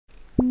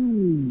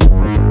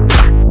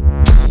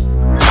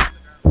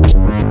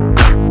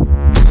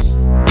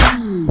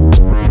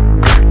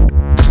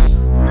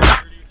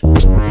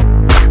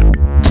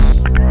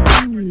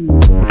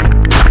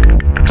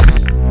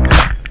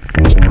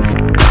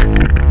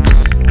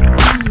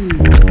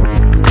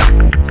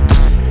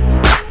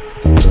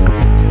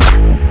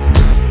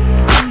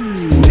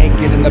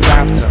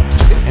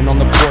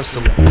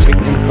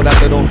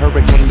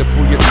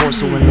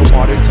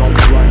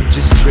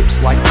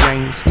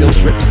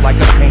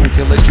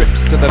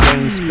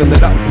fill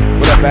it up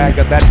with a bag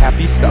of that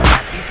happy stuff.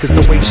 Cause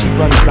the way she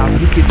runs out,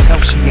 you can tell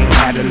she ain't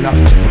had enough.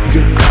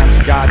 Good times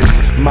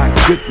goddess, my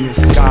goodness.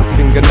 Scar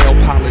fingernail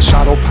polish,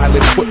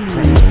 autopilot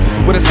footprints,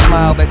 with a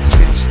smile that's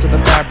stitched to the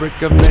fabric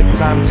of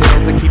bedtime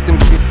tales that keep them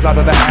kids out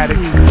of the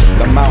attic.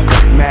 The mouth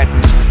of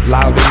madness,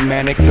 loud and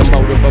manic, the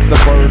motive of the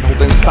bird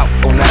holding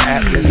south on the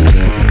atlas.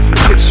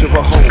 Picture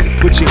a hole,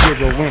 put your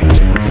hero in.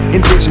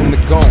 Envision the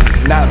goal,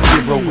 now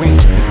zero in.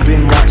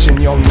 Been watching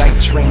your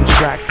night train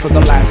track for the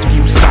last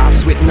few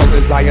stops with no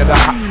desire to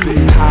hop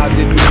in. How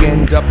did we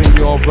end up in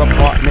your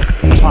apartment?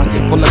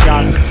 Pocket full of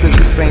gossip, since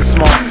this ain't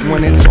smart.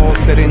 When it's all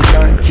said and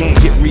done,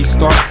 can't get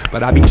restart.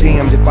 But I'd be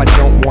damned if I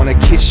don't wanna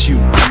kiss you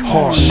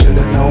hard.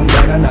 Should've known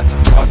better not to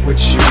fuck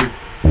with you.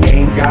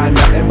 Ain't got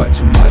nothing but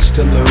too much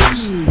to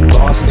lose.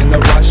 Lost in the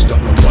rush,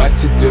 don't know what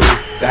to do.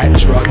 That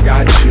drug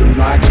got you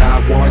like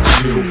I want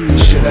you.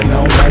 Should've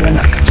known better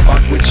not to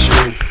fuck with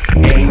you.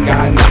 Ain't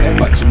got nothing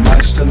but too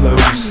much to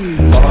lose.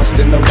 Lost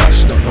in the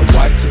rush, don't know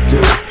what to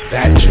do.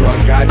 That drug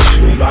got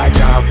you like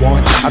I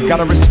want you. I've got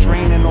a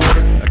restraining